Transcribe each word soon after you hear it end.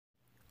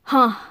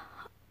Huh,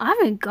 I've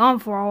been gone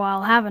for a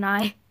while, haven't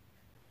I?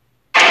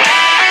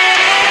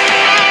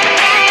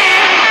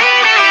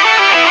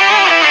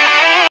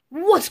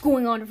 What's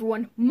going on,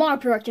 everyone? My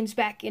Production's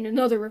back in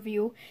another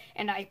review,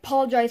 and I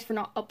apologize for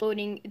not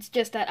uploading. It's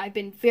just that I've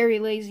been very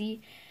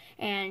lazy,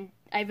 and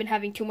I've been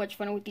having too much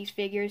fun with these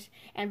figures,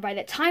 and by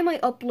the time I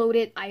upload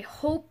it, I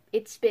hope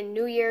it's been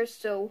New Year's,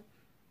 so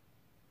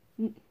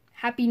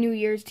Happy New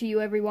Year's to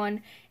you,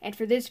 everyone. And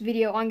for this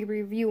video, I'm going to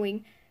be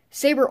reviewing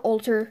Saber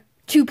Alter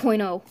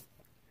 2.0.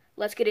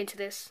 Let's get into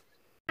this.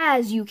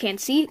 As you can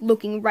see,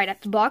 looking right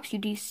at the box, you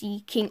do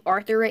see King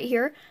Arthur right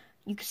here.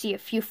 You can see a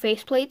few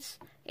faceplates,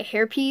 a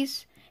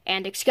hairpiece,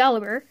 and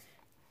Excalibur.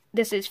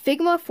 This is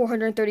Figma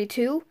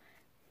 432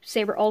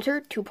 Saber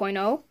Alter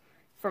 2.0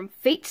 from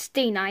Fate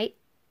Stay Night,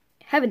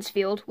 Heaven's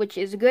Field, which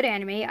is a good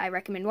anime. I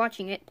recommend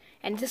watching it.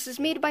 And this is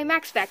made by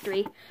Max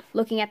Factory.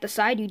 Looking at the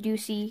side, you do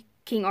see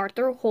King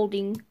Arthur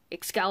holding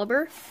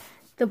Excalibur.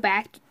 The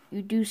back,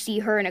 you do see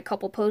her in a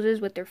couple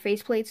poses with their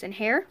faceplates and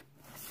hair.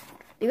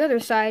 The other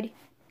side,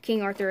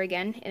 King Arthur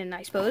again in a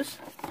nice pose.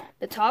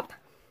 The top,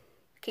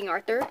 King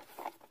Arthur.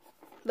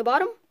 The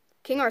bottom,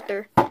 King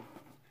Arthur.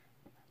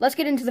 Let's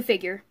get into the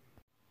figure.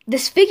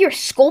 This figure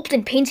sculpt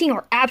and painting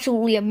are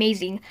absolutely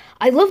amazing.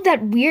 I love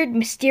that weird,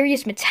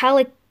 mysterious,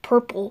 metallic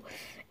purple.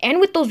 And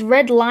with those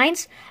red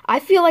lines, I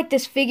feel like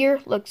this figure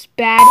looks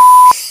bad.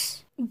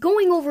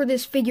 Going over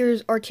this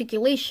figure's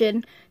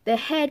articulation, the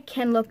head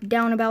can look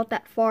down about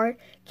that far,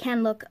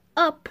 can look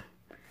up,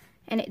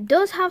 and it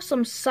does have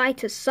some side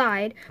to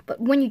side,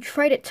 but when you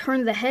try to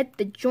turn the head,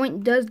 the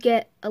joint does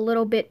get a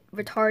little bit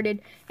retarded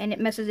and it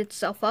messes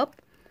itself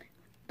up.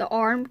 The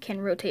arm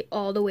can rotate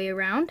all the way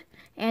around,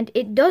 and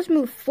it does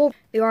move forward.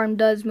 The arm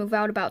does move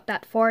out about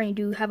that far, and you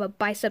do have a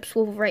bicep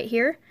swivel right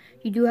here.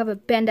 You do have a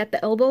bend at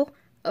the elbow,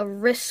 a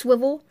wrist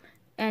swivel,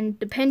 and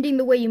depending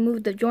the way you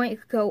move the joint,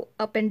 it could go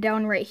up and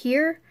down right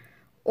here,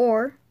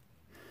 or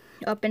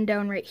up and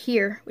down right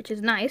here, which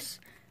is nice.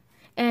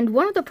 And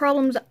one of the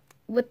problems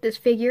with this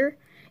figure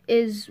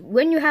is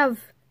when you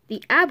have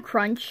the ab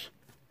crunch,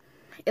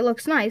 it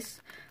looks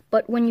nice,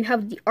 but when you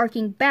have the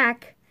arcing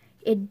back,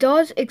 it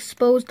does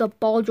expose the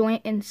ball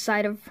joint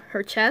inside of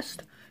her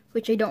chest,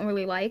 which I don't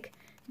really like.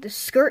 The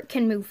skirt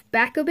can move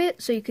back a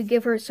bit, so you could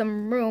give her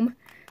some room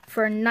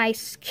for a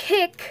nice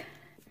kick,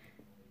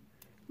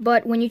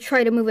 but when you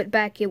try to move it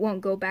back, it won't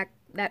go back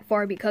that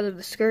far because of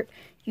the skirt.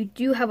 You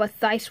do have a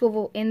thigh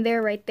swivel in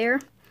there, right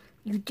there.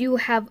 You do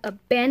have a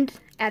bend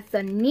at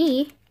the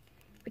knee,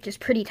 which is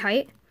pretty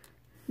tight.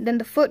 Then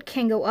the foot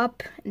can go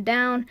up and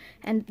down,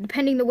 and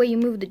depending the way you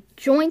move the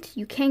joint,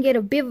 you can get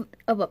a bit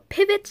of a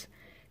pivot,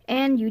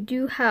 and you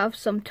do have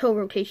some toe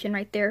rotation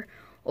right there.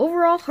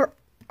 Overall, her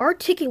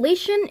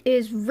articulation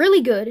is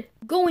really good.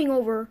 Going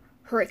over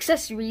her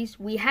accessories,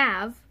 we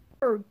have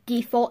her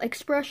default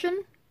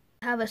expression.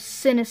 Have a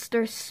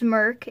sinister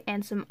smirk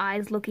and some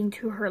eyes looking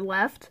to her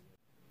left.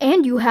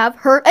 And you have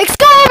her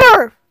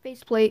Excalibur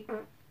faceplate.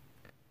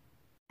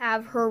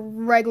 Have her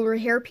regular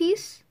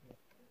hairpiece.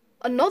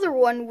 Another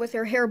one with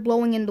her hair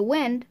blowing in the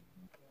wind.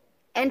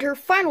 And her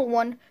final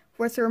one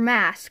with her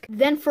mask.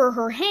 Then for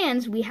her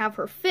hands, we have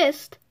her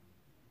fist,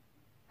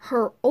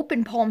 her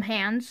open palm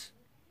hands,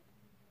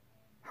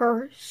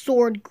 her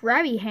sword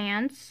grabby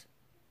hands,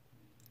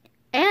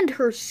 and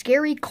her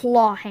scary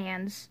claw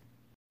hands.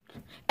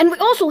 And we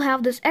also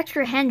have this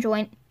extra hand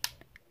joint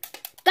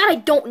that I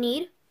don't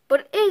need,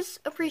 but it is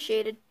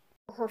appreciated.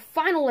 For her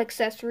final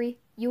accessory,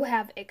 you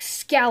have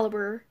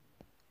Excalibur.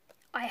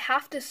 I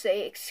have to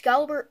say,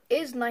 Excalibur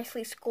is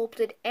nicely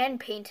sculpted and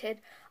painted.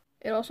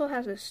 It also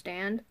has a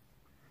stand.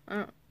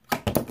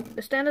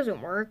 The stand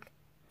doesn't work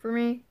for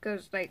me,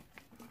 because, like,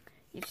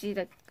 you see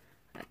that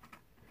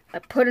I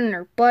put it in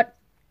her butt.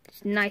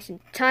 It's nice and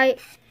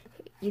tight.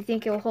 You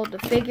think it'll hold the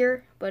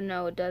figure, but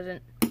no, it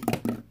doesn't.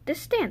 This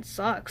stand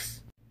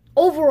sucks.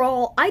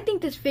 Overall, I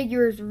think this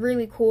figure is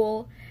really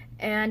cool,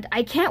 and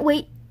I can't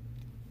wait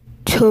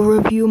to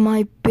review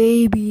my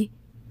baby.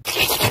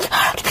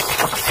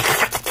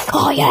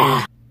 Oh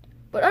yeah!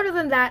 But other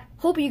than that,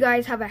 hope you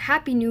guys have a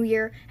happy new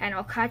year, and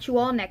I'll catch you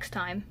all next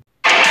time.